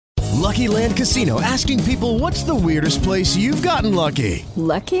Lucky Land Casino, asking people, what's the weirdest place you've gotten lucky?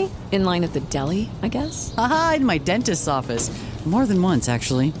 Lucky? In line at the deli, I guess? Aha, in my dentist's office. More than once,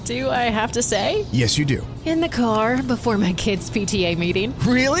 actually. Do I have to say? Yes, you do. In the car before my kids' PTA meeting.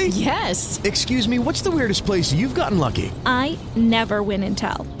 Really? Yes. Excuse me, what's the weirdest place you've gotten lucky? I never win and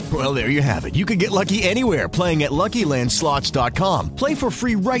tell. Well, there you have it. You can get lucky anywhere, playing at LuckyLandSlots.com. Play for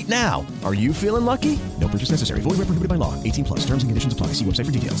free right now. Are you feeling lucky? No purchase necessary. Void where prohibited by law. 18 plus. Terms and conditions apply. See website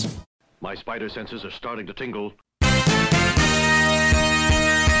for details. My spider senses are starting to tingle.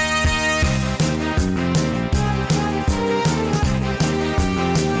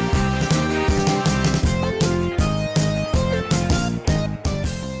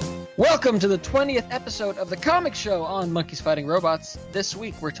 Welcome to the 20th episode of the Comic Show on Monkeys Fighting Robots. This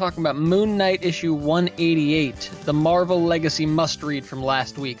week we're talking about Moon Knight issue 188, the Marvel Legacy must-read from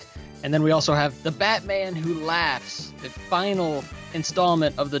last week. And then we also have The Batman Who Laughs, the final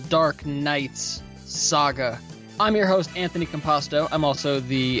installment of the Dark Knights saga. I'm your host, Anthony Composto. I'm also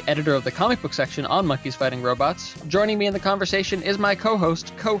the editor of the comic book section on Monkeys Fighting Robots. Joining me in the conversation is my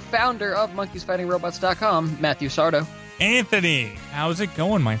co-host, co-founder of MonkeysFightingRobots.com, Matthew Sardo. Anthony, how's it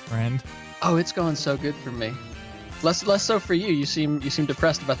going, my friend? Oh, it's going so good for me. Less so for you. You seem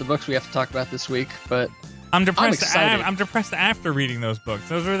depressed about the books we have to talk about this week, but I'm depressed. I'm depressed after reading those books.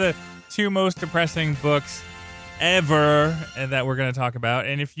 Those were the two most depressing books ever that we're going to talk about.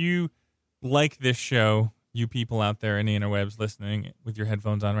 And if you like this show, you people out there in the interwebs listening with your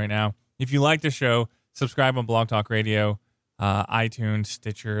headphones on right now, if you like the show, subscribe on Blog Talk Radio, iTunes,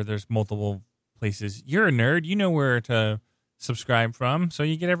 Stitcher. There's multiple places. You're a nerd. You know where to subscribe from, so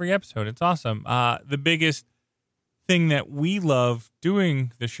you get every episode. It's awesome. The biggest thing that we love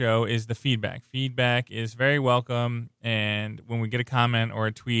doing the show is the feedback. Feedback is very welcome, and when we get a comment or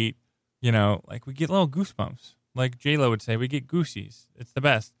a tweet, you know, like we get little goosebumps. Like J-Lo would say, we get goosies. It's the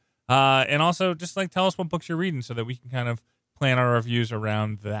best. And also, just like tell us what books you're reading so that we can kind of plan our reviews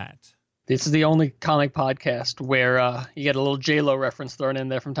around that. This is the only comic podcast where you get a little J-Lo reference thrown in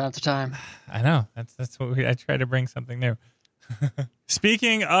there from time to time. I know. That's what I try to bring something new.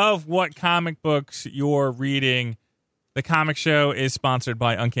 Speaking of what comic books you're reading, the comic show is sponsored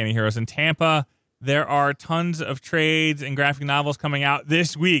by Uncanny Heroes in Tampa. There are tons of trades and graphic novels coming out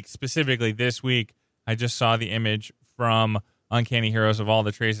this week, specifically this week. I just saw the image from Uncanny Heroes of all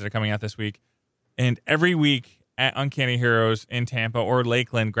the trades that are coming out this week. And every week at Uncanny Heroes in Tampa or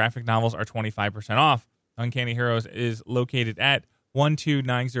Lakeland, graphic novels are 25% off. Uncanny Heroes is located at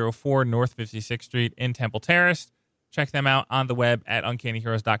 12904 North 56th Street in Temple Terrace. Check them out on the web at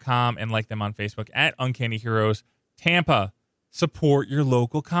uncannyheroes.com and like them on Facebook at Uncanny Heroes Tampa. Support your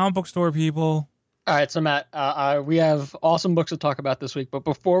local comic book store, people. All right, so Matt, we have awesome books to talk about this week, but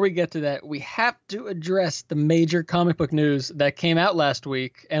before we get to that, we have to address the major comic book news that came out last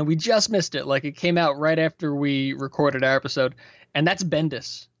week, and we just missed it. Like, it came out right after we recorded our episode, and that's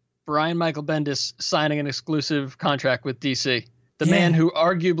Bendis. Brian Michael Bendis signing an exclusive contract with DC. The man who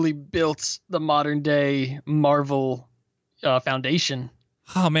arguably built the modern-day Marvel foundation.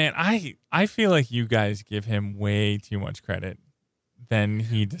 Oh, man, I feel like you guys give him way too much credit than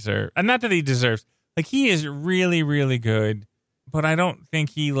he deserves. And not that he deserves. Like, he is really, really good, but I don't think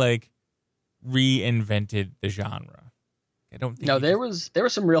he, like, reinvented the genre. I don't think. No, there was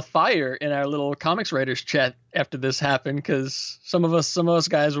some real fire in our little comics writers chat after this happened, because some of us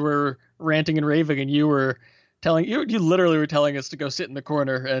guys were ranting and raving, and you literally were telling us to go sit in the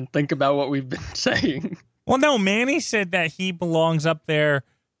corner and think about what we've been saying. Well, no, Manny said that he belongs up there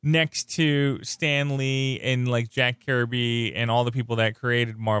next to Stan Lee and like Jack Kirby and all the people that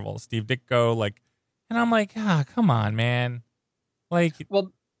created Marvel, Steve Ditko, like, and I'm like, come on, man. Like,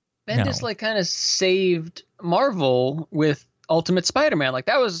 well, Bendis like kind of saved Marvel with Ultimate Spider-Man. Like,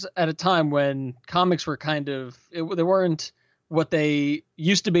 that was at a time when comics were they weren't what they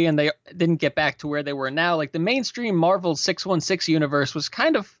used to be, and they didn't get back to where they were now. Like, the mainstream Marvel 616 universe was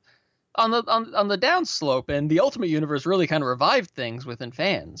kind of on the downslope, and the Ultimate Universe really kind of revived things within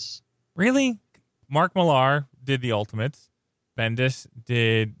fans. Really? Mark Millar did the Ultimates. Bendis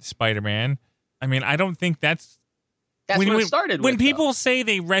did Spider-Man. I mean, I don't think that's what it started with. When people say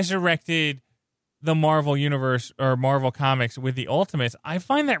they resurrected the Marvel Universe or Marvel Comics with the Ultimates, I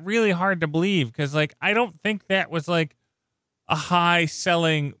find that really hard to believe, because, like, I don't think that was, like, a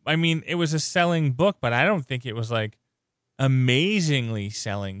high-selling... I mean, it was a selling book, but I don't think it was, like, amazingly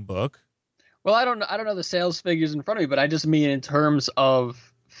selling book. Well, I don't know the sales figures in front of me, but I just mean in terms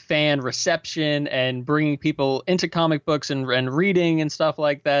of fan reception and bringing people into comic books and reading and stuff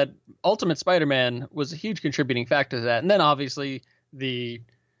like that. Ultimate Spider-Man was a huge contributing factor to that. And then obviously the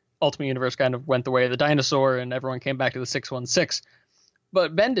Ultimate Universe kind of went the way of the dinosaur and everyone came back to the 616.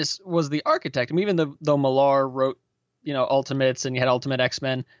 But Bendis was the architect. I mean, even though Millar wrote, Ultimates and you had Ultimate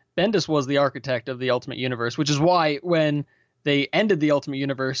X-Men, Bendis was the architect of the Ultimate Universe, which is why when they ended the Ultimate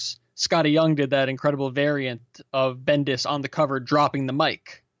Universe, Scotty Young did that incredible variant of Bendis on the cover dropping the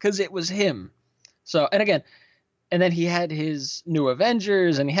mic, because it was him. So, and then he had his New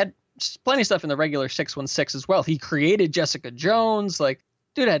Avengers, and he had plenty of stuff in the regular 616 as well. He created Jessica Jones. Like,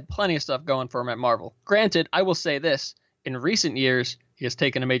 dude had plenty of stuff going for him at Marvel. Granted, I will say this, in recent years, he has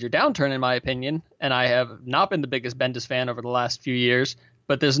taken a major downturn, in my opinion, and I have not been the biggest Bendis fan over the last few years,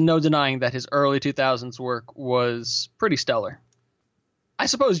 but there's no denying that his early 2000s work was pretty stellar. I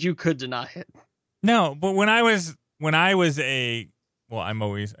suppose you could deny it. No, but when I was I'm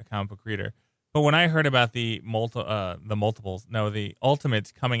always a comic book reader, but when I heard about the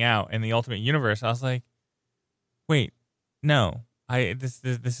Ultimates coming out in the Ultimate Universe, I was like, wait, no. This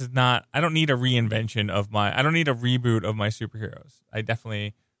is not. I don't need a reinvention I don't need a reboot of my superheroes. I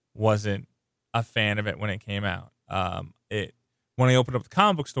definitely wasn't a fan of it when it came out. When I opened up the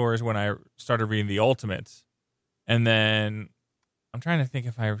comic book stores, when I started reading the Ultimates, and then I'm trying to think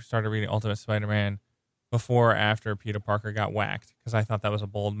if I started reading Ultimate Spider-Man before or after Peter Parker got whacked, because I thought that was a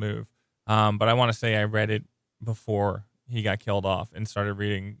bold move. But I want to say I read it before he got killed off and started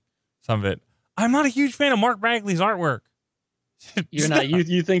reading some of it. I'm not a huge fan of Mark Bagley's artwork. You're not.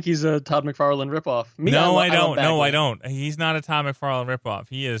 You think he's a Todd McFarlane ripoff? No, I don't. No, I don't. He's not a Todd McFarlane ripoff.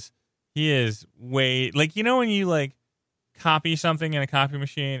 He is way, like, when you like copy something in a copy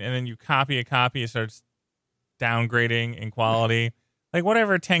machine and then you copy a copy, it starts downgrading in quality. Like,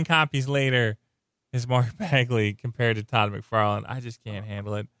 whatever 10 copies later is Mark Bagley compared to Todd McFarlane. I just can't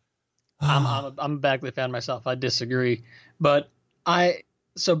handle it. I'm a Bagley fan myself. I disagree, but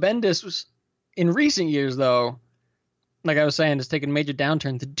so Bendis was in recent years, though, like I was saying, has taken a major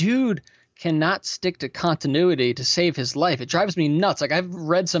downturn. The dude cannot stick to continuity to save his life. It drives me nuts. Like, I've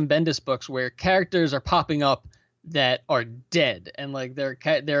read some Bendis books where characters are popping up that are dead, and like there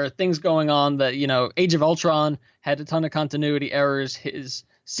are things going on that, Age of Ultron had a ton of continuity errors. His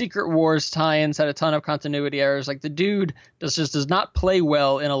Secret Wars tie-ins had a ton of continuity errors. Like, the dude does not play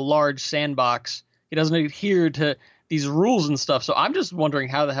well in a large sandbox. He doesn't adhere to these rules and stuff. So I'm just wondering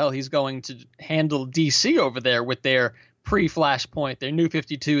how the hell he's going to handle DC over there with their pre-Flashpoint, their New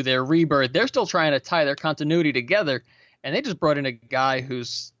 52, their Rebirth. They're still trying to tie their continuity together, and they just brought in a guy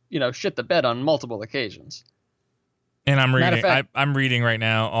who's, shit the bed on multiple occasions. And I'm reading right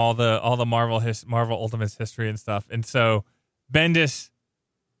now all the Marvel Ultimates history and stuff. And so Bendis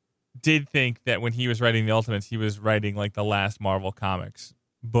did think that when he was writing the Ultimates, he was writing like the last Marvel Comics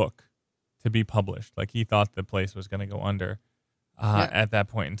book to be published. Like, he thought the place was going to go under at that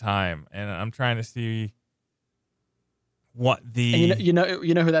point in time. And I'm trying to see what the... And you know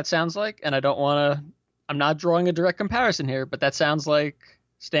who that sounds like? And I'm not drawing a direct comparison here, but that sounds like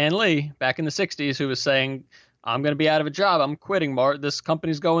Stan Lee back in the 60s, who was saying, I'm going to be out of a job. I'm quitting, Mark. This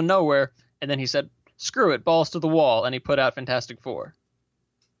company's going nowhere. And then he said, screw it, balls to the wall. And he put out Fantastic Four.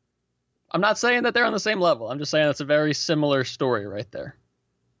 I'm not saying that they're on the same level. I'm just saying that's a very similar story right there.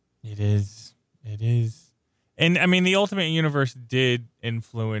 It is. And I mean, the Ultimate Universe did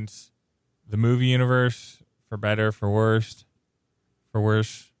influence the movie universe, for better, for worse. For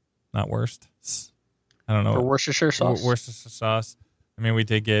worse, not worst. I don't know. For Worcestershire sauce. Worcestershire sauce. I mean, we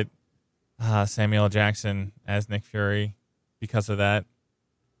did get Samuel L. Jackson as Nick Fury because of that.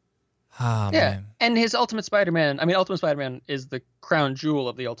 Oh, yeah, man. And his Ultimate Spider-Man, Ultimate Spider-Man is the crown jewel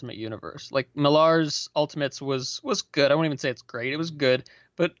of the Ultimate Universe. Like, Millar's Ultimates was good. I won't even say it's great. It was good.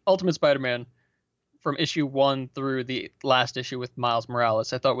 But Ultimate Spider-Man, from issue 1 through the last issue with Miles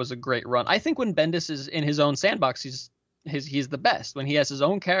Morales, I thought was a great run. I think when Bendis is in his own sandbox, he's the best. When he has his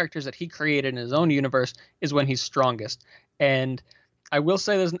own characters that he created in his own universe is when he's strongest. And I will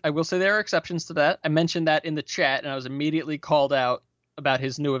say there are exceptions to that. I mentioned that in the chat, and I was immediately called out about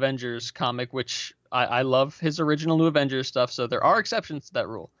his New Avengers comic, which I love his original New Avengers stuff. So there are exceptions to that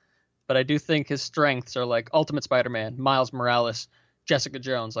rule. But I do think his strengths are like Ultimate Spider-Man, Miles Morales, Jessica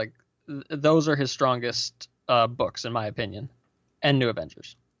Jones. Like, those are his strongest books, in my opinion, and New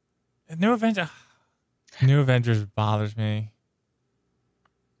Avengers. New Avengers bothers me.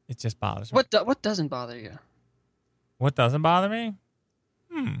 It just bothers me. What doesn't bother you? What doesn't bother me?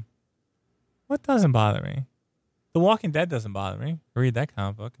 What doesn't bother me? The Walking Dead doesn't bother me. I read that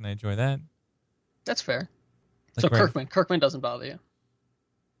comic book and I enjoy that. That's fair. Like, so Kirkman doesn't bother you?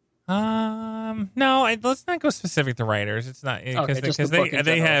 No. Let's not go specific to writers. It's not because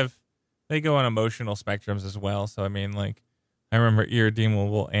they go on emotional spectrums as well. So I mean, like, I remember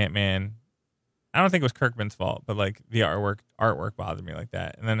Irredeemable Ant-Man. I don't think it was Kirkman's fault, but like the artwork bothered me like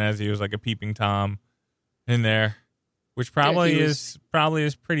that. And then as he was like a peeping Tom in there, which probably is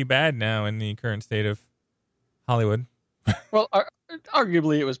pretty bad now in the current state of Hollywood. Well,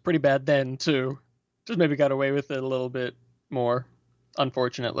 arguably it was pretty bad then too. Just maybe got away with it a little bit more,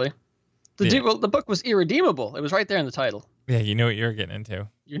 unfortunately. The book was irredeemable. It was right there in the title. Yeah, you knew what you were getting into.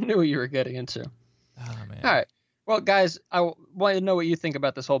 You knew what you were getting into. Oh, man. All right. Well, guys, I want to know what you think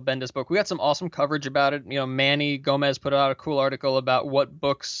about this whole Bendis book. We got some awesome coverage about it. Manny Gomez put out a cool article about what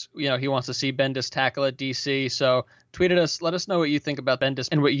books, he wants to see Bendis tackle at DC. So tweet at us. Let us know what you think about Bendis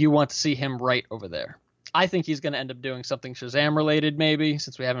and what you want to see him write over there. I think he's going to end up doing something Shazam related, maybe,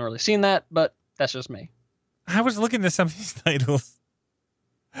 since we haven't really seen that. But that's just me. I was looking at some of these titles,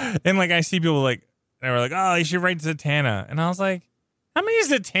 and I see people they were like, "Oh, you should write Zatanna," and I was like, "How many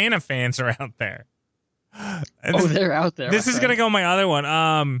Zatanna fans are out there?" They're out there. This is gonna go my other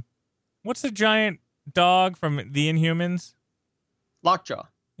one. What's the giant dog from the Inhumans? Lockjaw.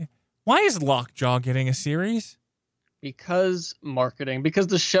 Why is Lockjaw getting a series? Because marketing. Because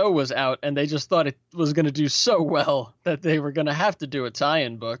the show was out, and they just thought it was going to do so well that they were going to have to do a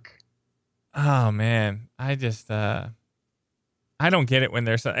tie-in book. Oh man, I just I don't get it when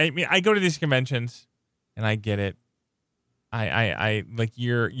they're so. I mean, I go to these conventions, and I get it. I like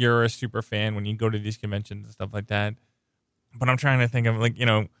you're a super fan when you go to these conventions and stuff like that. But I'm trying to think of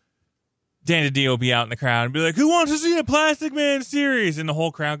Dan DiDio will be out in the crowd and be like, "Who wants to see a Plastic Man series?" And the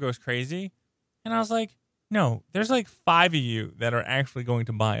whole crowd goes crazy. And I was like, no, there's 5 of you that are actually going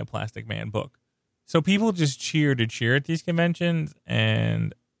to buy a Plastic Man book. So people just cheer at these conventions,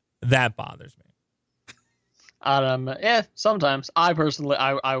 and that bothers me. Yeah, sometimes. I personally,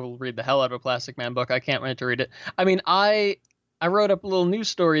 I will read the hell out of a Plastic Man book. I can't wait to read it. I mean, I wrote up a little news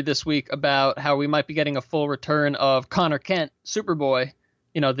story this week about how we might be getting a full return of Connor Kent, Superboy,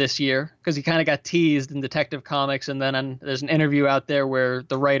 this year, because he kind of got teased in Detective Comics, and then there's an interview out there where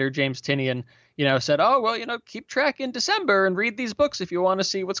the writer James Tynion, said, "Oh, well, keep track in December and read these books if you want to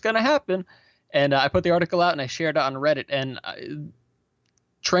see what's going to happen." And I put the article out and I shared it on Reddit, and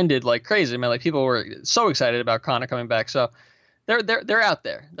trended like crazy. Man, people were so excited about Connor coming back. So they're out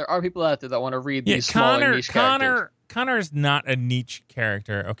there. There are people out there that want to read these smaller niche characters. Connor is not a niche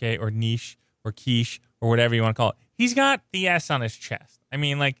character, okay, or niche or quiche or whatever you want to call it. He's got the S on his chest. I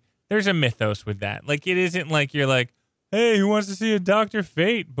mean, there's a mythos with that. It isn't like you're like, "Hey, who wants to see a Dr.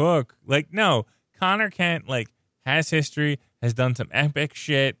 Fate book?" No, Connor Kent, has history, has done some epic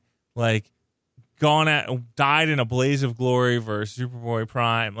shit, died in a blaze of glory versus Superboy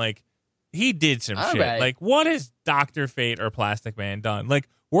Prime. He did some shit. Right. What has Dr. Fate or Plastic Man done?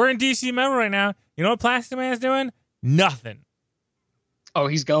 We're in DC Metal right now. You know what Plastic Man's doing? Nothing. Oh,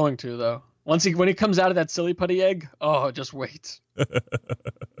 he's going to, though. When he comes out of that silly putty egg, just wait.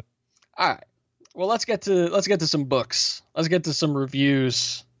 All right. Well, let's get to some books. Let's get to some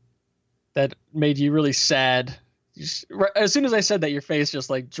reviews that made you really sad. As soon as I said that, your face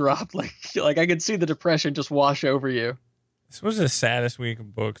just dropped. I could see the depression just wash over you. This was the saddest week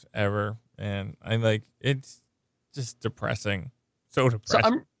of books ever, and it's just depressing. So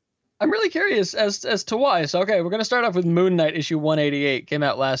depressing. So I'm really curious as to why. So, okay, we're going to start off with Moon Knight issue 188. Came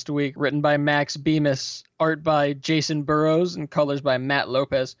out last week, written by Max Bemis, art by Jason Burrows, and colors by Matt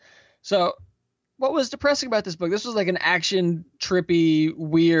Lopez. So, what was depressing about this book? This was an action, trippy,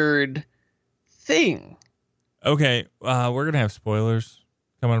 weird thing. Okay, we're going to have spoilers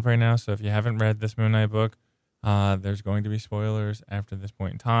coming up right now. So, if you haven't read this Moon Knight book, there's going to be spoilers after this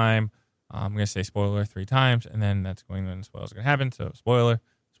point in time. I'm going to say spoiler 3 times, and then spoilers are going to happen. So, spoiler.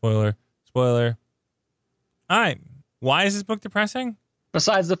 All right. Why is this book depressing?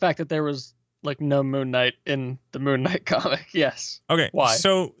 Besides the fact that there was no Moon Knight in the Moon Knight comic. Yes. Okay. Why?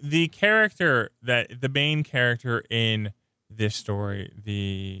 So the main character in this story,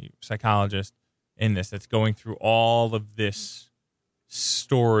 the psychologist in this, that's going through all of this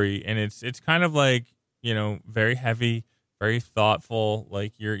story, and it's kind of very heavy, very thoughtful.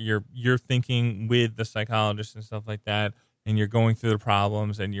 You're thinking with the psychologist and stuff like that. And you're going through the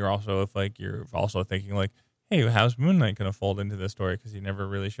problems, and you're also thinking hey, how's Moon Knight going to fold into this story? Because he never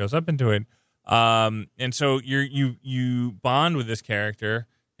really shows up into it. And so you bond with this character,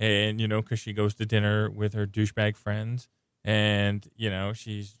 and because she goes to dinner with her douchebag friends, and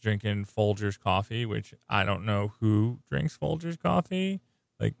she's drinking Folgers coffee, which I don't know who drinks Folgers coffee.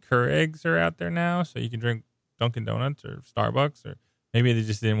 Keurigs are out there now, so you can drink Dunkin' Donuts or Starbucks, or maybe they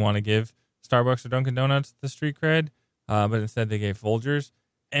just didn't want to give Starbucks or Dunkin' Donuts the street cred. But instead they gave Folgers.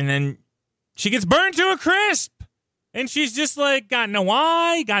 And then she gets burned to a crisp. And she's just got no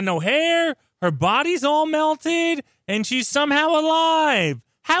eye, got no hair. Her body's all melted. And she's somehow alive.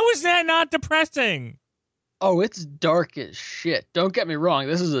 How is that not depressing? Oh, it's dark as shit. Don't get me wrong.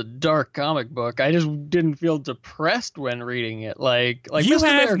 This is a dark comic book. I just didn't feel depressed when reading it. Like you Mr.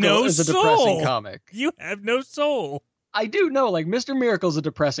 have Miracle no is a soul. depressing comic. You have no soul. I do know, like, Mr. Miracle's a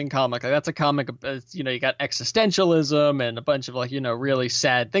depressing comic. Like, that's a comic, you got existentialism and a bunch of, like, really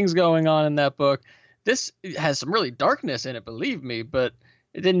sad things going on in that book. This has some really darkness in it, believe me, but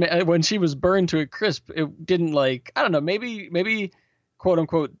it didn't, when she was burned to a crisp, it didn't, like, I don't know, maybe quote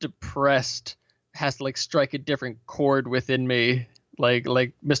unquote depressed has to, like, strike a different chord within me, like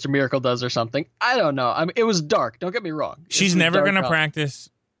Mr. Miracle does or something. I don't know. I mean, it was dark. Don't get me wrong. She's never going to practice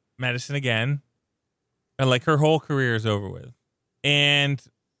medicine again. And, like, her whole career is over with. And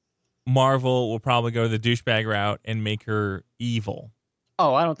Marvel will probably go the douchebag route and make her evil.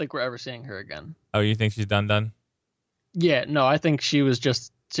 Oh, I don't think we're ever seeing her again. Oh, you think she's done? Yeah, no, I think she was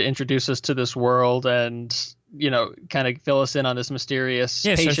just to introduce us to this world and, kind of fill us in on this mysterious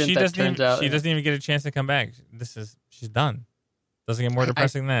patient so she that turns out. She doesn't even get a chance to come back. She's done. Doesn't get more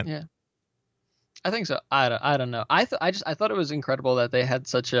depressing than that. Yeah. I think so. I don't know. I thought it was incredible that they had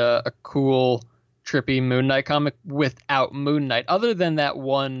such a cool, trippy Moon Knight comic without Moon Knight, other than that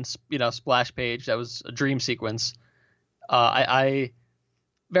one, splash page that was a dream sequence. I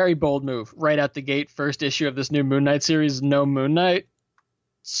very bold move right out the gate. First issue of this new Moon Knight series, no Moon Knight.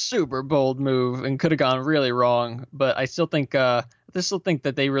 Super bold move and could have gone really wrong, but I still think that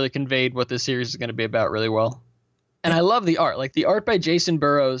they really conveyed what this series is going to be about really well. And I love the art, like the art by Jason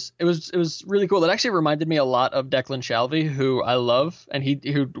Burrows. It was really cool. It actually reminded me a lot of Declan Shalvey, who I love, and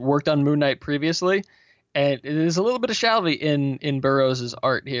who worked on Moon Knight previously. And it is a little bit of Shalvey in Burrows'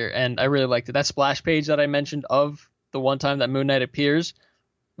 art here, and I really liked it. That splash page that I mentioned of the one time that Moon Knight appears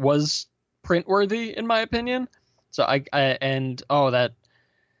was print worthy in my opinion. So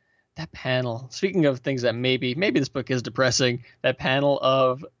that panel, speaking of things that maybe this book is depressing, that panel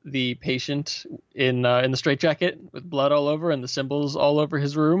of the patient in the straitjacket with blood all over and the symbols all over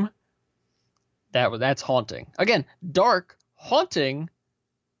his room, that's haunting. Again, dark, haunting,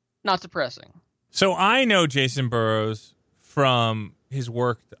 not depressing. So I know Jason Burrows from his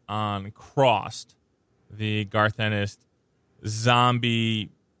work on Crossed, the Garth Ennis zombie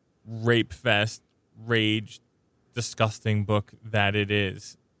rape fest, rage, disgusting book that it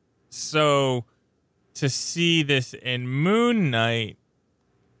is. So to see this in Moon Knight,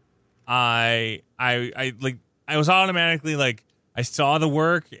 I was automatically like, I saw the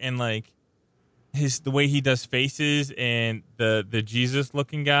work and like the way he does faces and the Jesus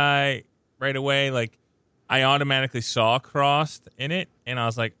looking guy right away. Like I automatically saw Crossed in it and I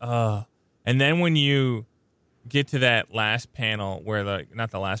was like, oh. And then when you get to that last panel where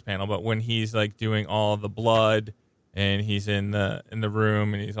not the last panel, but when he's like doing all the blood and he's in the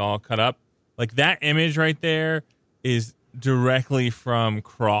room and he's all cut up, like that image right there is directly from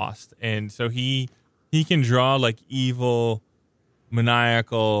Crossed. And so he can draw like evil,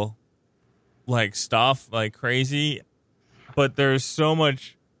 maniacal like stuff like crazy, but there's so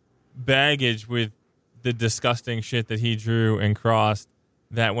much baggage with the disgusting shit that he drew and Crossed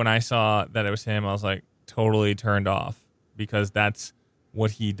that when I saw that it was him, I was like totally turned off, because that's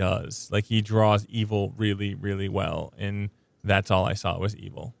what he does. Like he draws evil really, really well, and that's all I saw was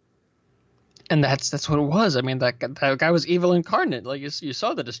evil. And that's what it was. I mean, that guy was evil incarnate. Like you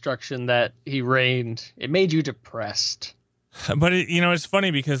saw the destruction that he rained. It made you depressed. But it's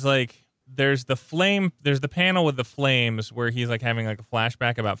funny because like there's the panel with the flames where he's like having like a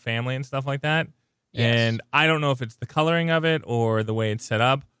flashback about family and stuff like that. Yes. And I don't know if it's the coloring of it or the way it's set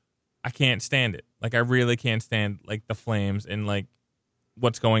up. I can't stand it. Like I really can't stand like the flames and like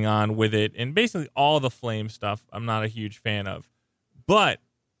what's going on with it, and basically all the flame stuff I'm not a huge fan of. But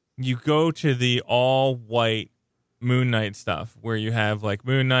you go to the all white Moon Knight stuff where you have like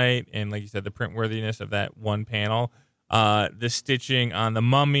Moon Knight and like you said, the print worthiness of that one panel, the stitching on the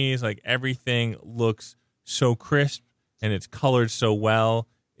mummies, like everything looks so crisp and it's colored so well.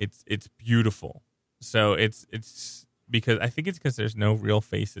 It's beautiful. So it's because I think it's because there's no real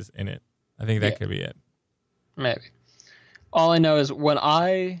faces in it. I think that could be it. Maybe. All I know is when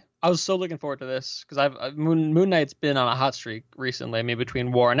I was so looking forward to this because Moon Knight's been on a hot streak recently. I mean,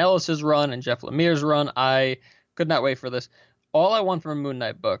 between Warren Ellis's run and Jeff Lemire's run, I could not wait for this. All I want from a Moon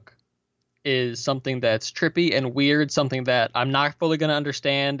Knight book is something that's trippy and weird, something that I'm not fully going to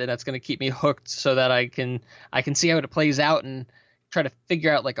understand, and that's going to keep me hooked so that I can see how it plays out and try to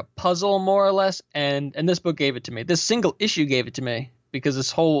figure out like a puzzle more or less. And this book gave it to me. This single issue gave it to me because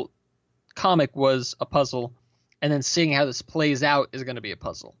this whole comic was a puzzle. And then seeing how this plays out is going to be a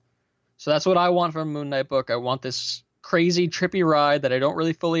puzzle. So that's what I want from a Moon Knight book. I want this crazy, trippy ride that I don't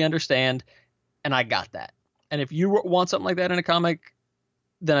really fully understand, and I got that. And if you want something like that in a comic,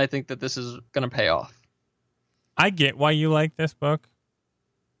 then I think that this is going to pay off. I get why you like this book.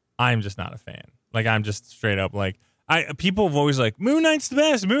 I'm just not a fan. Like, I'm just straight up like, people have always like, Moon Knight's the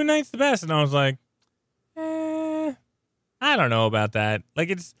best, Moon Knight's the best. And I was like, I don't know about that. Like,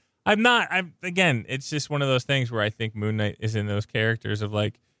 again, it's just one of those things where I think Moon Knight is in those characters of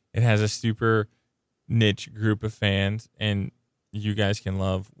like, it has a super niche group of fans and you guys can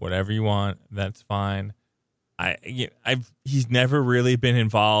love whatever you want. That's fine. He's never really been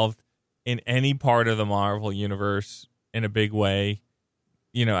involved in any part of the Marvel universe in a big way.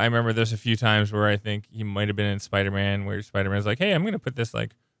 You know, I remember there's a few times where I think he might have been in Spider-Man, where Spider-Man's like, hey, I'm going to put this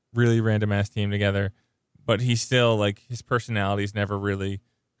like really random ass team together. But he's still like, his personality's never really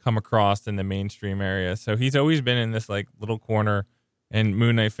come across in the mainstream area. So he's always been in this like little corner, and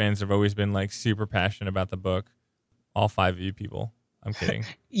Moon Knight fans have always been like super passionate about the book. All 5 of you people. I'm kidding.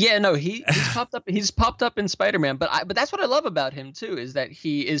 Yeah, no, he's popped up. He's popped up in Spider-Man, but that's what I love about him too, is that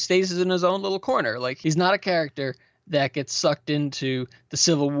he stays in his own little corner. Like, he's not a character that gets sucked into the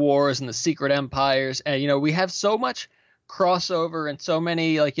Civil Wars and the Secret Empires. And, you know, we have so much crossover and so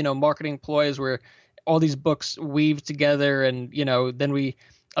many, like, you know, marketing ploys where all these books weave together, and, you know, then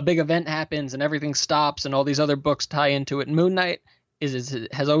a big event happens and everything stops and all these other books tie into it. Moon Knight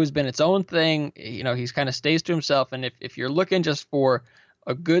has always been its own thing. You know, he's kind of stays to himself. And if you're looking just for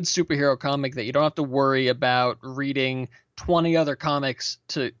a good superhero comic that you don't have to worry about reading 20 other comics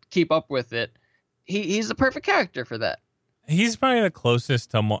to keep up with it, he's the perfect character for that. He's probably the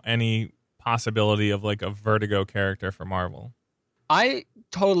closest to any possibility of like a Vertigo character for Marvel. I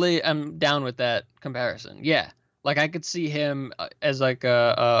totally am down with that comparison. Yeah. Like, I could see him as like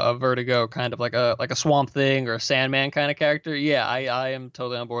a Vertigo, kind of like a Swamp Thing or a Sandman kind of character. Yeah, I am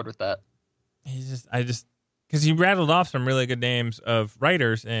totally on board with that. Because he rattled off some really good names of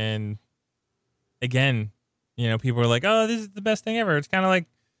writers, and again, you know, people are like, "Oh, this is the best thing ever." It's kind of like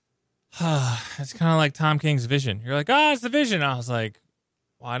Tom King's Vision. You're like, "Oh, it's the Vision." I was like,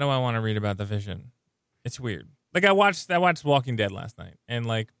 why do I want to read about the Vision? It's weird. Like, I watched Walking Dead last night, and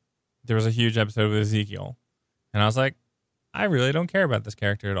like, there was a huge episode with Ezekiel. And I was like, I really don't care about this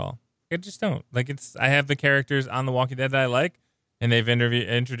character at all. I just don't. Like, I have the characters on The Walking Dead that I like, and they've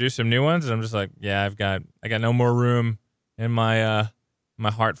introduced some new ones, and I'm just like, yeah, I got no more room in my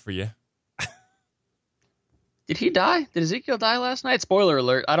heart for you. Did he die? Did Ezekiel die last night? Spoiler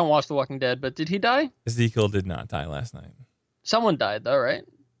alert. I don't watch The Walking Dead, but did he die? Ezekiel did not die last night. Someone died, though, right?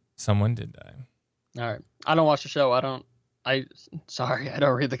 Someone did die. All right. I don't watch the show. Sorry, I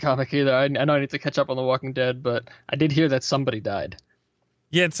don't read the comic either. I know I need to catch up on The Walking Dead, but I did hear that somebody died.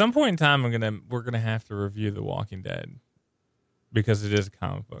 Yeah, at some point in time, we're gonna have to review The Walking Dead because it is a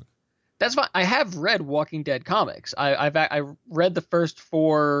comic book. That's fine. I have read Walking Dead comics. I read the first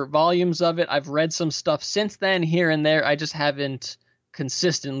 4 volumes of it. I've read some stuff since then, here and there. I just haven't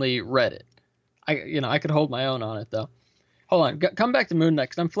consistently read it. I could hold my own on it though. Hold on, come back to Moon Knight,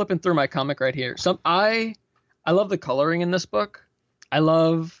 because I'm flipping through my comic right here. I love the coloring in this book. I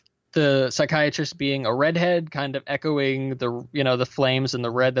love the psychiatrist being a redhead, kind of echoing the flames and the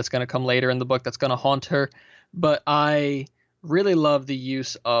red that's going to come later in the book that's going to haunt her. But I really love the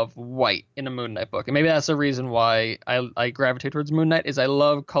use of white in a Moon Knight book. And maybe that's the reason why I gravitate towards Moon Knight, is I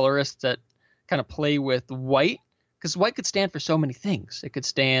love colorists that kind of play with white, because white could stand for so many things. It could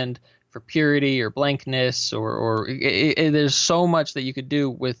stand for purity or blankness, or there's so much that you could do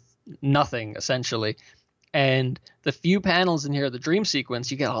with nothing, essentially. And the few panels in here, the dream sequence,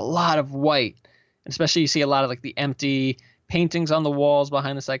 you get a lot of white. And especially you see a lot of like the empty paintings on the walls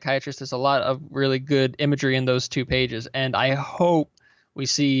behind the psychiatrist. There's a lot of really good imagery in those 2 pages. And I hope we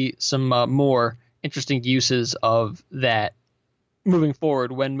see some more interesting uses of that moving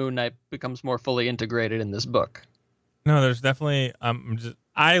forward when Moon Knight becomes more fully integrated in this book. No, there's definitely,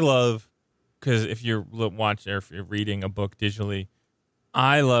 I love, because if you're watching or if you're reading a book digitally,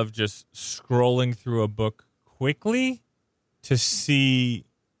 I love just scrolling through a book quickly to see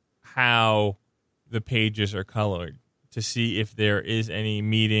how the pages are colored, to see if there is any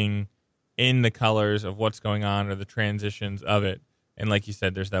meaning in the colors of what's going on or the transitions of it. And like you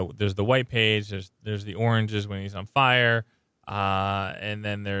said, there's the white page, there's the oranges when he's on fire, and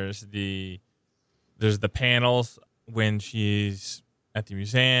then there's the panels when she's at the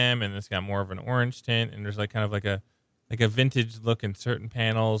museum, and it's got more of an orange tint, and there's like kind of like a vintage look in certain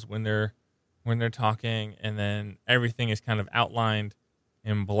panels when they're talking, and then everything is kind of outlined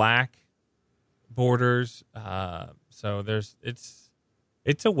in black borders. So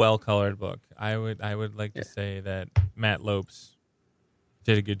it's a well colored book. I would like to say that Matt Lopes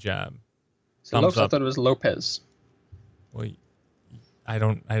did a good job. So Lopes, I thought it was Lopez. Well, I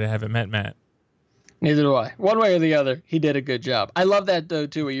haven't met Matt. Neither do I. One way or the other, he did a good job. I love that, though,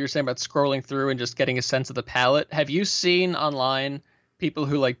 too, what you were saying about scrolling through and just getting a sense of the palette. Have you seen online people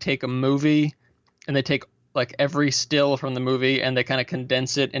who, like, take a movie and they take, like, every still from the movie and they kind of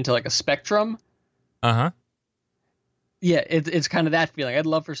condense it into, like, a spectrum? Uh-huh. Yeah, it's kind of that feeling. I'd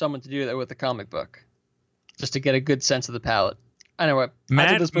love for someone to do that with a comic book, just to get a good sense of the palette. Anyway,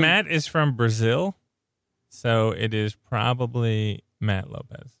 Matt is from Brazil, so it is probably Matt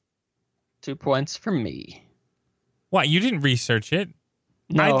Lopez. 2 points for me. What? You didn't research it?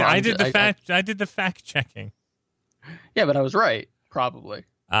 No, I did the fact checking. Yeah, but I was right. Probably.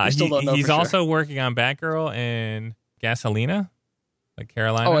 He's also working on Batgirl and Gasolina, like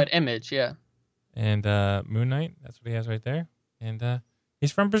Carolina. Oh, at Image, yeah. And Moon Knight. That's what he has right there. And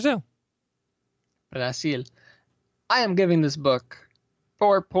he's from Brazil. Brazil. I am giving this book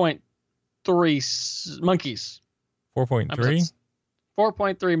 4.3 monkeys. 4.3?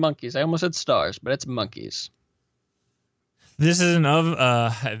 4.3 monkeys. I almost said stars, but it's monkeys. This is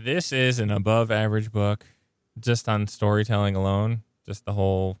an above average book, just on storytelling alone. Just the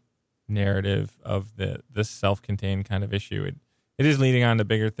whole narrative of this self-contained kind of issue. It is leading on to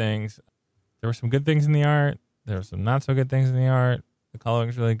bigger things. There were some good things in the art. There were some not so good things in the art. The coloring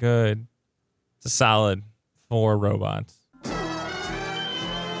is really good. It's a solid 4 robots.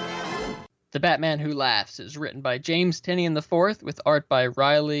 The Batman Who Laughs is written by James Tynion IV with art by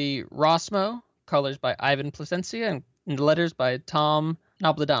Riley Rossmo, colors by Ivan Placencia, and letters by Tom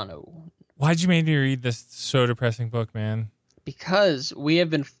Nobledano. Why'd you make me read this so depressing book, man? Because we have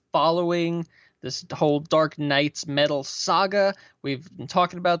been following this whole Dark Knights metal saga. We've been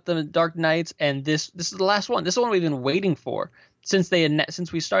talking about the Dark Knights, and this is the last one. This is the one we've been waiting for since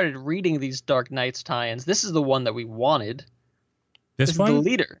we started reading these Dark Knights tie-ins. This is the one that we wanted. This one? is the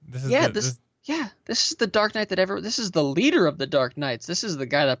leader. This is the Dark Knight this is the leader of the Dark Knights. This is the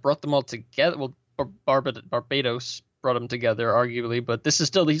guy that brought them all together. Well, Barbados brought them together, arguably, but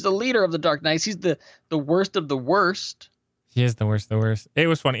he's the leader of the Dark Knights. He's the worst of the worst. He is the worst of the worst. It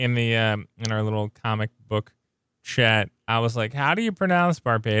was funny in the in our little comic book chat. I was like, how do you pronounce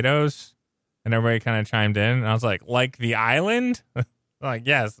Barbados? And everybody kind of chimed in. And I was like the island? Like,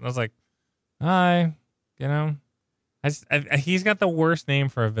 yes. And I was like, hi, he's got the worst name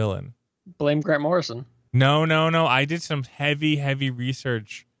for a villain. Blame Grant Morrison. No. I did some heavy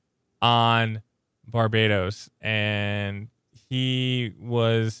research on Barbados, and he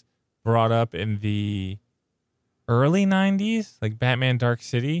was brought up in the early 90s, like Batman Dark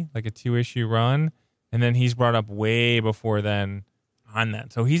City, like a 2-issue run. And then he's brought up way before then on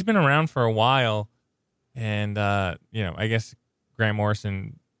that. So he's been around for a while. And, I guess Grant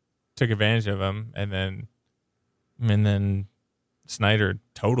Morrison took advantage of him, and then Snyder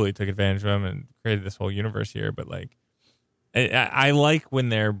totally took advantage of him and created this whole universe here. But like, I like when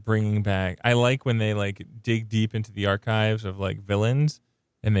they're bringing back. I like when they like dig deep into the archives of like villains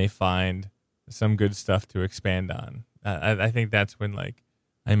and they find some good stuff to expand on. I think that's when like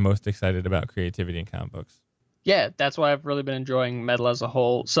I'm most excited about creativity in comic books. Yeah, that's why I've really been enjoying metal as a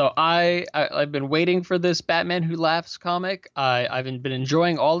whole. So I've been waiting for this Batman Who Laughs comic. I've been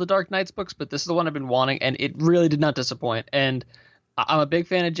enjoying all the Dark Knights books, but this is the one I've been wanting, and it really did not disappoint. And I'm a big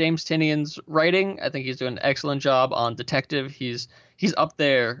fan of James Tynion's writing. I think he's doing an excellent job on Detective. He's up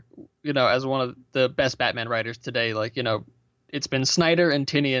there, as one of the best Batman writers today. Like, it's been Snyder and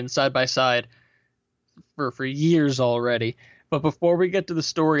Tynion side by side for years already. But before we get to the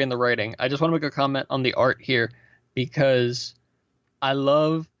story and the writing, I just want to make a comment on the art here, because I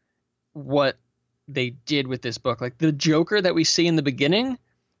love what they did with this book. Like, the Joker that we see in the beginning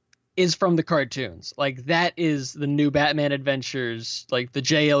is from the cartoons. Like, that is the new Batman Adventures, like the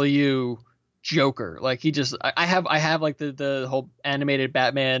JLU Joker. Like, I have like the whole animated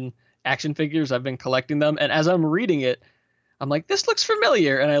Batman action figures. I've been collecting them, and as I'm reading it, I'm like, this looks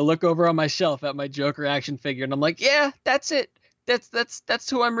familiar. And I look over on my shelf at my Joker action figure, and I'm like, yeah, that's it. That's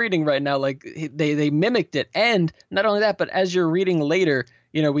who I'm reading right now. Like, they mimicked it. And not only that, but as you're reading later,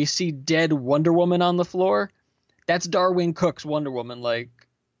 we see dead Wonder Woman on the floor. That's Darwin Cook's Wonder Woman. Like,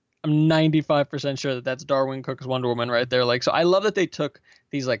 I'm 95% sure that's Darwin Cook's Wonder Woman right there. Like, so I love that they took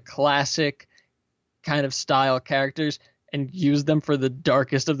these like classic kind of style characters and used them for the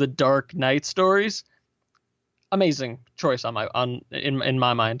darkest of the Dark Knight stories. Amazing choice in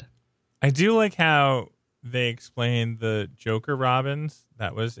my mind. I do like how they explained the Joker Robins.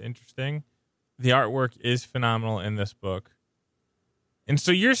 That was interesting. The artwork is phenomenal in this book. And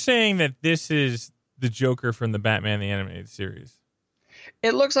so you're saying that this is the Joker from the Batman the Animated Series?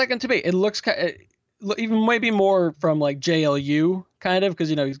 It looks like him to me. It looks even maybe more from like JLU kind of, because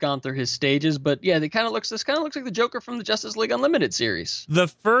he's gone through his stages. But yeah, this kind of looks like the Joker from the Justice League Unlimited series. The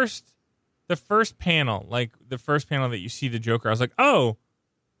first the first panel, like the first panel that you see the Joker, I was like, oh,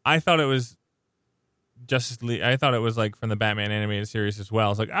 I thought it was Justice League. I thought it was like from the Batman animated series as well. I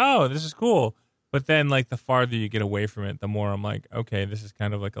was like, oh, this is cool. But then like the farther you get away from it, the more I'm like, okay, this is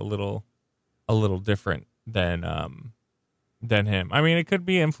kind of like a little different than him. I mean, it could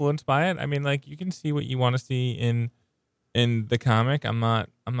be influenced by it. I mean, like you can see what you want to see in the comic. I'm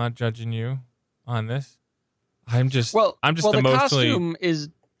not judging you on this. I'm just the emotionally. Costume is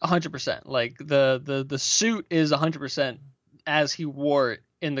 100%. Like the suit is 100% as he wore it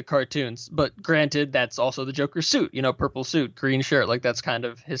in the cartoons. But granted, that's also the Joker's suit. You know, purple suit, green shirt. Like that's kind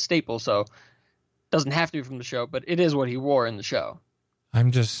of his staple. So doesn't have to be from the show, but it is what he wore in the show.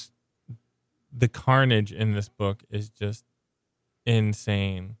 The carnage in this book is just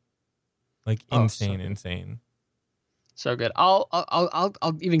insane. Like insane. So good. I'll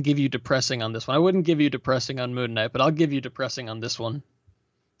even give you depressing on this one. I wouldn't give you depressing on Moon Knight, but I'll give you depressing on this one.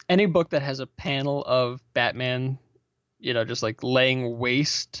 Any book that has a panel of Batman, you know, just like laying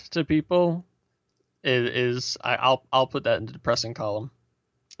waste to people I'll put that in the depressing column,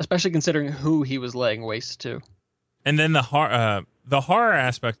 especially considering who he was laying waste to. And then the horror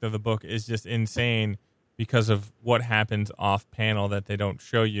aspect of the book is just insane because of what happens off panel that they don't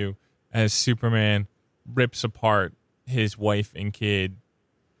show you as Superman rips apart his wife and kid.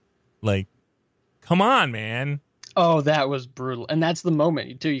 Like, come on, man. Oh, that was brutal. And that's the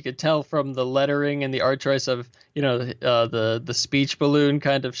moment too. You could tell from the lettering and the art choice of, you know, the speech balloon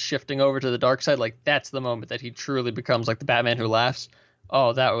kind of shifting over to the dark side. Like that's the moment that he truly becomes like the Batman who laughs.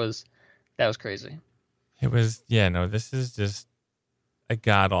 Oh, that was crazy. It was, this is just a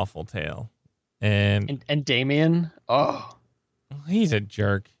god awful tale. And Damian, oh, he's a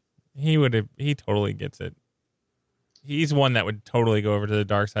jerk. He totally gets it. He's one that would totally go over to the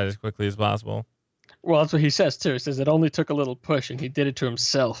dark side as quickly as possible. Well, that's what he says too. He says it only took a little push, and he did it to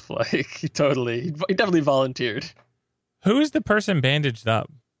himself. Like he definitely volunteered. Who is the person bandaged up?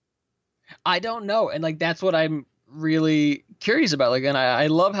 I don't know, and like that's what I'm really curious about. Like, and I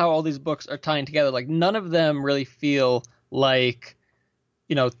love how all these books are tying together. Like none of them really feel like,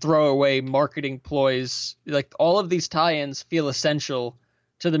 you know, throwaway marketing ploys. Like all of these tie-ins feel essential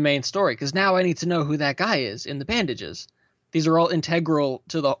to the main story because now I need to know who that guy is in the bandages. These are all integral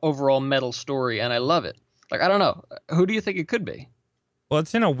to the overall metal story, and I love it. Like, I don't know. Who do you think it could be? Well,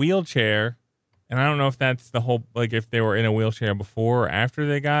 it's in a wheelchair, and I don't know if that's the whole, like, if they were in a wheelchair before or after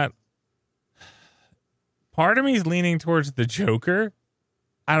they got. Part of me is leaning towards the Joker.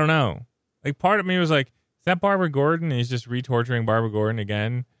 I don't know. Like, part of me was like, is that Barbara Gordon? And he's just re-torturing Barbara Gordon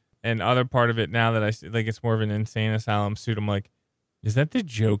again. And other part of it, now that I see, like, it's more of an insane asylum suit, I'm like, is that the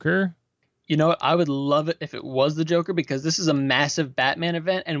Joker? You know what? I would love it if it was the Joker because this is a massive Batman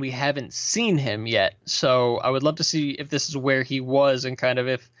event and we haven't seen him yet. So I would love to see if this is where he was and kind of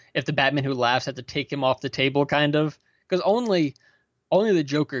if the Batman who laughs had to take him off the table, kind of. Because only the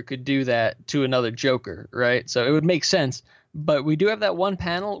Joker could do that to another Joker, right? So it would make sense. But we do have that one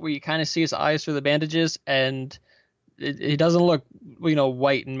panel where you kind of see his eyes through the bandages and it doesn't look, you know,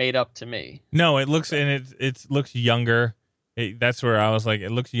 white and made up to me. No, it looks, and it looks younger. That's where I was like,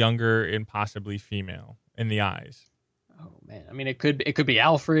 it looks younger and possibly female in the eyes. Oh man, I mean, it could be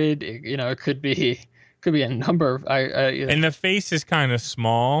Alfred. It could be a number of. And the face is kind of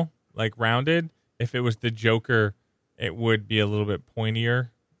small, like rounded. If it was the Joker, it would be a little bit pointier.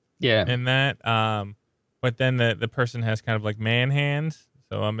 Yeah. In that, but then the person has kind of like man hands,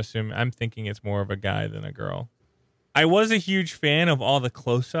 so I'm thinking it's more of a guy than a girl. I was a huge fan of all the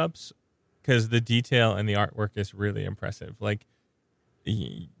close-ups. Because the detail and the artwork is really impressive. Like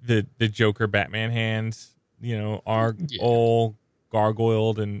the Joker Batman hands, you know, are all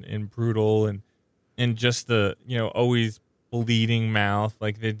gargoyled and brutal and just the, you know, always bleeding mouth.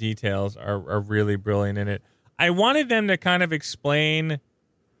 Like the details are really brilliant in it. I wanted them to kind of explain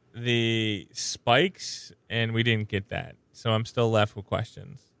the spikes, and we didn't get that. So I'm still left with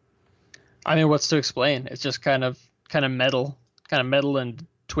questions. I mean, what's to explain? It's just kind of metal and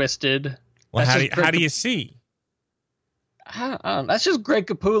twisted. Well, how do you see? That's just Greg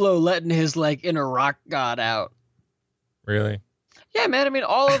Capullo letting his like inner rock god out. Really? Yeah, man. I mean,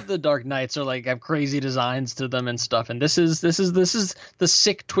 all of the Dark Knights are like have crazy designs to them and stuff. And this is the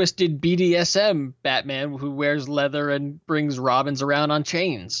sick, twisted BDSM Batman who wears leather and brings Robins around on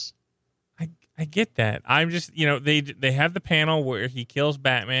chains. I get that. I'm just, you know, they have the panel where he kills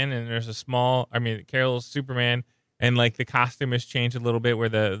Batman and there's kills Superman. And, like, the costume has changed a little bit where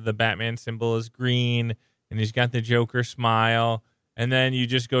the Batman symbol is green and he's got the Joker smile. And then you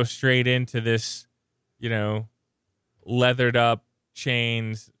just go straight into this, you know, leathered up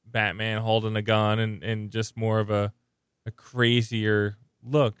chains Batman holding a gun and just more of a crazier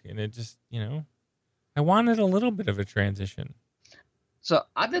look, and it just, I wanted a little bit of a transition. So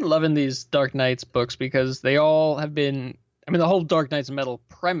I've been loving these Dark Knights books because they all have been. I mean, the whole Dark Knights Metal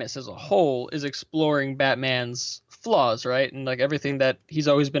premise as a whole is exploring Batman's flaws, right? And like everything that he's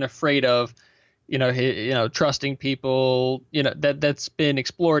always been afraid of, trusting people, that's been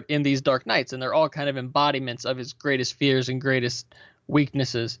explored in these Dark Knights, and they're all kind of embodiments of his greatest fears and greatest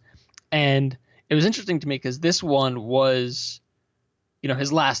weaknesses. And it was interesting to me because this one was,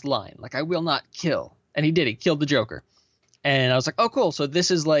 his last line, like, I will not kill. And he did. He killed the Joker. And I was like, oh, cool. So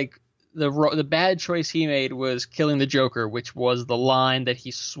this is like the bad choice he made was killing the Joker, which was the line that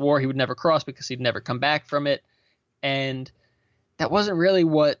he swore he would never cross because he'd never come back from it. And that wasn't really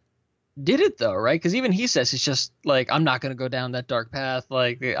what did it, though, right? Because even he says it's just like, I'm not going to go down that dark path.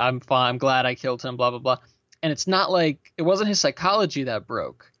 Like, I'm fine. I'm glad I killed him, blah, blah, blah. And it's not like it wasn't his psychology that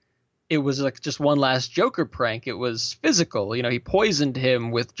broke. It was like just one last Joker prank. It was physical. He poisoned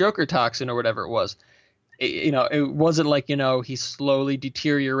him with Joker toxin or whatever it was. It wasn't like, he slowly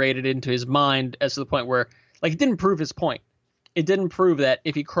deteriorated into his mind as to the point where, like, it didn't prove his point. It didn't prove that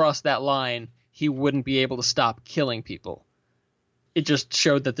if he crossed that line, he wouldn't be able to stop killing people. It just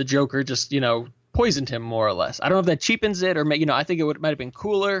showed that the Joker just, poisoned him more or less. I don't know if that cheapens it or, I think it might have been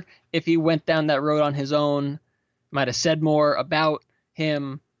cooler if he went down that road on his own, might have said more about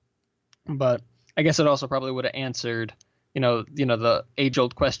him. But I guess it also probably would have answered, the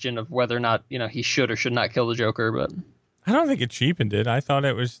age-old question of whether or not, he should or should not kill the Joker. But I don't think it cheapened it. I thought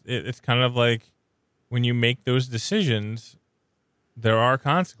it's kind of like when you make those decisions, there are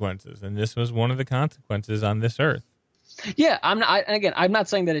consequences. And this was one of the consequences on this earth. Yeah, I'm not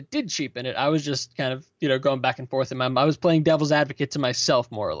saying that it did cheapen it. I was just kind of, going back and forth. And I was playing devil's advocate to myself,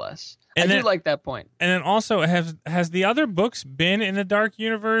 more or less. And I do like that point. And then also, has the other books been in the Dark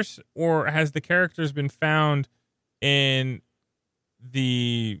Universe, or has the characters been found in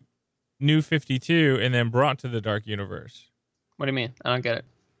the New 52 and then brought to the Dark Universe? What do you mean? I don't get it.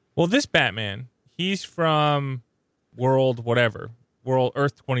 Well, this Batman, he's from World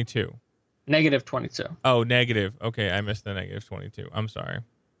Earth 22. Negative 22. Oh, negative. Okay, I missed the negative 22. I'm sorry.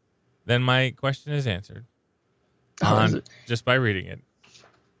 Then my question is answered. Just by reading it.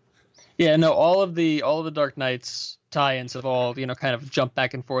 Yeah, no, all of the Dark Knights tie-ins have all, kind of jumped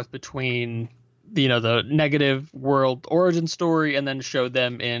back and forth between, the negative world origin story and then showed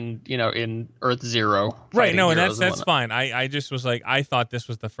them in Earth Zero. Right, no, and that's fine. I just was like, I thought this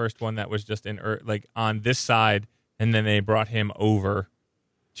was the first one that was just in Earth, like on this side, and then they brought him over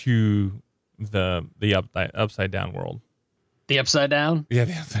to the upside down world. The Upside Down? Yeah,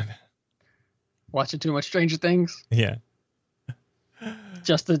 the Upside Down. Watching too much Stranger Things? Yeah.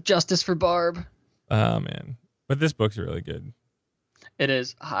 Justice for Barb. Oh man, but this book's really good. It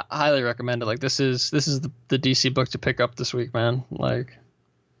is. Highly recommend it. Like this is the DC book to pick up this week, man. Like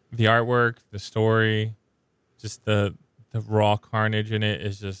the artwork, the story, just the raw carnage in it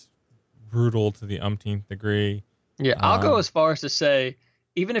is just brutal to the umpteenth degree. Yeah, I'll go as far as to say,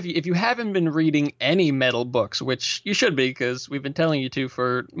 even if you haven't been reading any metal books, which you should be because we've been telling you to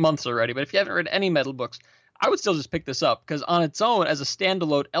for months already, but if you haven't read any metal books, I would still just pick this up because on its own, as a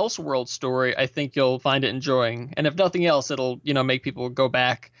standalone Elseworld story, I think you'll find it enjoying. And if nothing else, it'll, make people go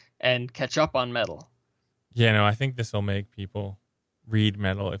back and catch up on metal. Yeah, no, I think this will make people read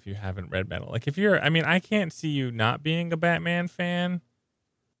metal if you haven't read metal. Like I can't see you not being a Batman fan.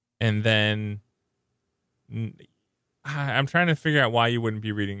 And then I'm trying to figure out why you wouldn't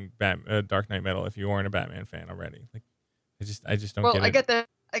be reading Dark Knight Metal if you weren't a Batman fan already. Like, I just don't get it. Well,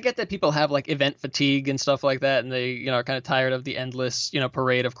 I get that people have like event fatigue and stuff like that, and they, are kind of tired of the endless,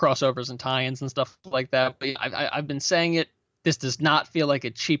 parade of crossovers and tie-ins and stuff like that. But I've been saying it. This does not feel like a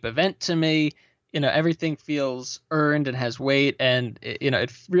cheap event to me. Everything feels earned and has weight, and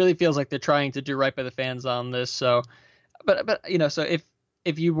it really feels like they're trying to do right by the fans on this. So, but so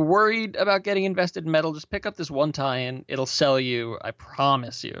if you were worried about getting invested in metal, just pick up this one tie-in. It'll sell you, I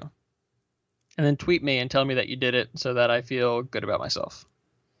promise you. And then tweet me and tell me that you did it so that I feel good about myself.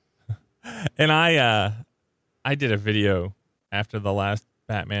 And I did a video after the last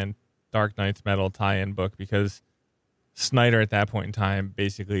Batman Dark Knight's Metal tie-in book because Snyder at that point in time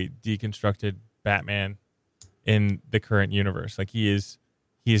basically deconstructed Batman in the current universe. Like he is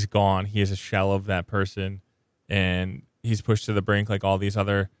gone. He is a shell of that person, and he's pushed to the brink like all these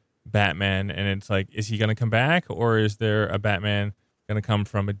other Batmen. And it's like, is he going to come back, or is there a Batman going to come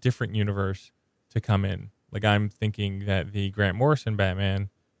from a different universe to come in? Like I'm thinking that the Grant Morrison Batman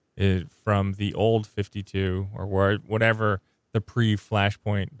is from the old 52 or whatever the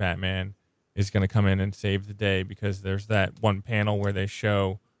pre-Flashpoint Batman is going to come in and save the day, because there's that one panel where they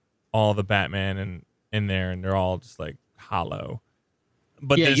show all the Batman in there and they're all just like hollow.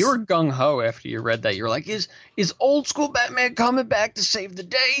 But yeah, you were gung ho after you read that. You were like, "Is old school Batman coming back to save the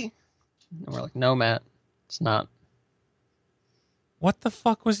day?" And we're like, "No, Matt, it's not." What the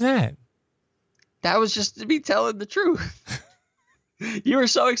fuck was that? That was just to be telling the truth. You were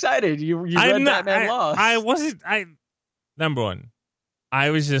so excited. You read Batman Lost. I wasn't. Number one, I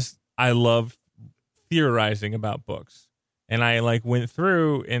love theorizing about books, and I like went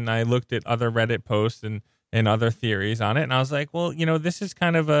through and I looked at other Reddit posts and other theories on it, and I was like, well, this is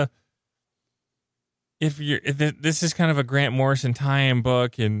kind of this is kind of a Grant Morrison tie-in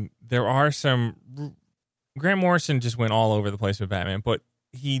book, and there are some. Grant Morrison just went all over the place with Batman, but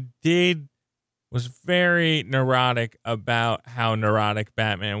he was very neurotic about how neurotic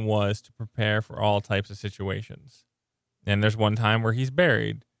Batman was to prepare for all types of situations. And there's one time where he's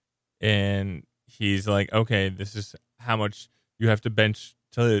buried, and he's like, okay, this is how much you have to bench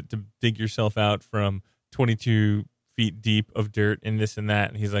to dig yourself out from 22 feet deep of dirt and this and that.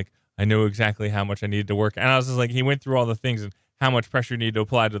 And he's like, I know exactly how much I needed to work. And I was just like, he went through all the things and how much pressure you need to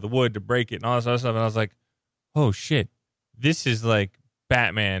apply to the wood to break it and all this other stuff. And I was like, oh shit, this is like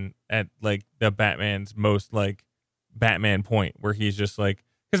Batman at like the Batman's most like Batman point, where he's just like,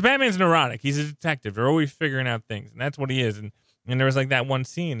 because Batman's neurotic, he's a detective, they're always figuring out things, and that's what he is. And there was like that one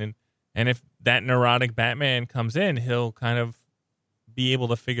scene, and if that neurotic Batman comes in, he'll kind of be able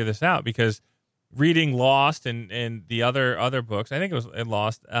to figure this out, because reading Lost and the other books, I think it was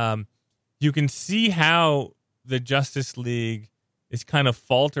Lost, you can see how the Justice League is kind of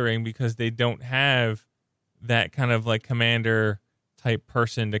faltering because they don't have that kind of like commander type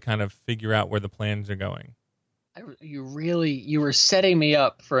person to kind of figure out where the plans are going. You were setting me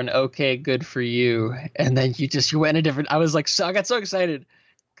up for an okay, good for you, and then you went a different. I was like, I got so excited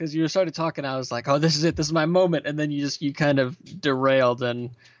because you started talking. I was like, oh, this is it, this is my moment, and then you kind of derailed,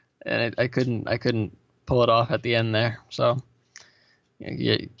 and I couldn't pull it off at the end there. So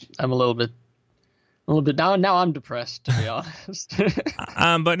yeah, I'm a little bit now I'm depressed, to be honest.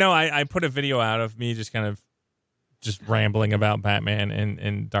 But no, I put a video out of me just kind of rambling about Batman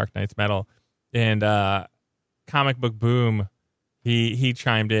and Dark Knight's Metal, and Comic Book Boom, he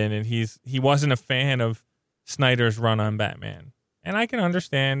chimed in, and he wasn't a fan of Snyder's run on Batman, and I can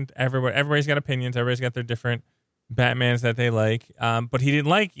understand everybody's got opinions, everybody's got their different Batmans that they like, but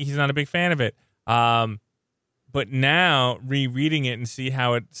he's not a big fan of it. But now rereading it and see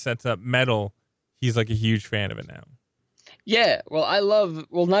how it sets up Metal, he's like a huge fan of it now. Yeah, well,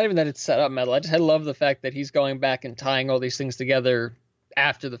 not even that it's set up Metal. I love the fact that he's going back and tying all these things together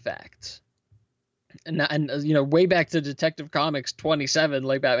after the fact. And way back to Detective Comics 27,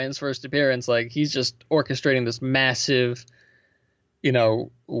 like Batman's first appearance, like he's just orchestrating this massive,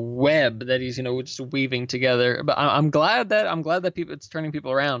 web that he's, just weaving together. But I'm glad that it's turning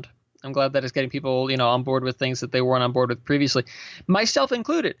people around. I'm glad that it's getting people, on board with things that they weren't on board with previously, myself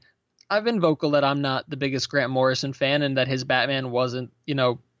included. I've been vocal that I'm not the biggest Grant Morrison fan and that his Batman wasn't,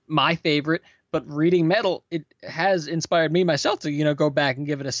 my favorite. But reading Metal, it has inspired me myself to, go back and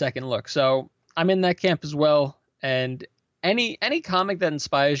give it a second look. So I'm in that camp as well. And any comic that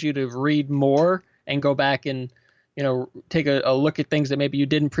inspires you to read more and go back and, take a look at things that maybe you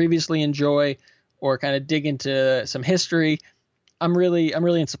didn't previously enjoy, or kind of dig into some history, I'm really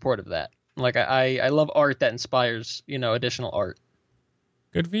in support of that. Like I love art that inspires, additional art.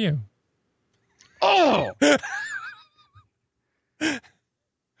 Good for you. Oh.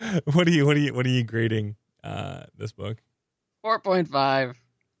 What are you grading this book? 4.5.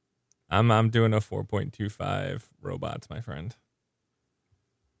 I'm doing a 4.25 robots, my friend.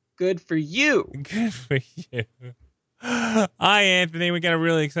 Good for you. Good for you. Hi, Anthony. We got a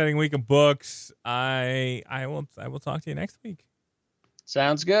really exciting week of books. I will talk to you next week.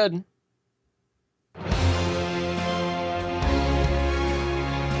 Sounds good.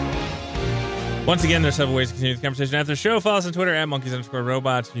 Once again, there's several ways to continue the conversation after the show. Follow us on Twitter at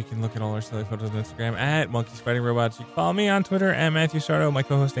monkeys_robots. You can look at all our silly photos on Instagram at monkeys fighting robots. You can follow me on Twitter at Matthew Sardo. My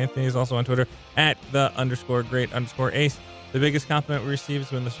co-host Anthony is also on Twitter at _great_ace. The biggest compliment we receive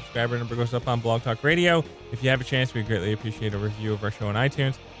is when the subscriber number goes up on Blog Talk Radio. If you have a chance, we greatly appreciate a review of our show on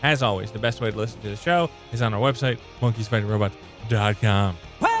iTunes. As always, the best way to listen to the show is on our website, monkeysfightingrobots.com.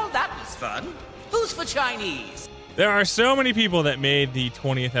 Well, that was fun. Who's for Chinese? There are so many people that made the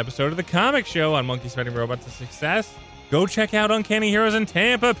 20th episode of the comic show on Monkeys Fighting Robots a success. Go check out Uncanny Heroes in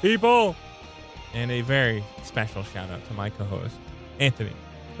Tampa, people. And a very special shout out to my co-host, Anthony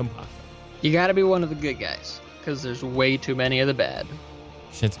Compasa. You got to be one of the good guys, because there's way too many of the bad.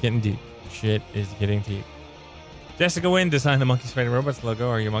 Shit's getting deep. Shit is getting deep. Jessica Wynn designed the Monkeys Fighting Robots logo.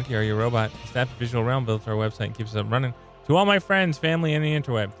 Are you a monkey? Are you a robot? Staff of Visual Realm built our website and keeps us up running. To all my friends, family, and the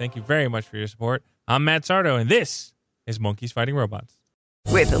interweb, thank you very much for your support. I'm Matt Sardo, and this is Monkeys Fighting Robots.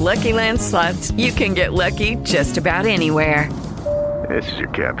 With the Lucky Land Slots, you can get lucky just about anywhere. This is your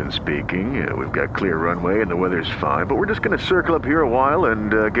captain speaking. We've got clear runway and the weather's fine, but we're just going to circle up here a while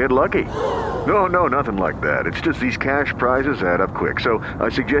and get lucky. No, nothing like that. It's just these cash prizes add up quick. So I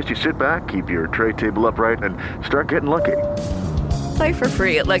suggest you sit back, keep your tray table upright, and start getting lucky. Play for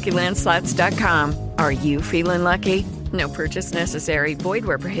free at LuckyLandSlots.com. Are you feeling lucky? No purchase necessary. Void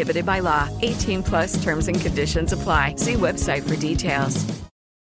where prohibited by law. 18+ terms and conditions apply. See website for details.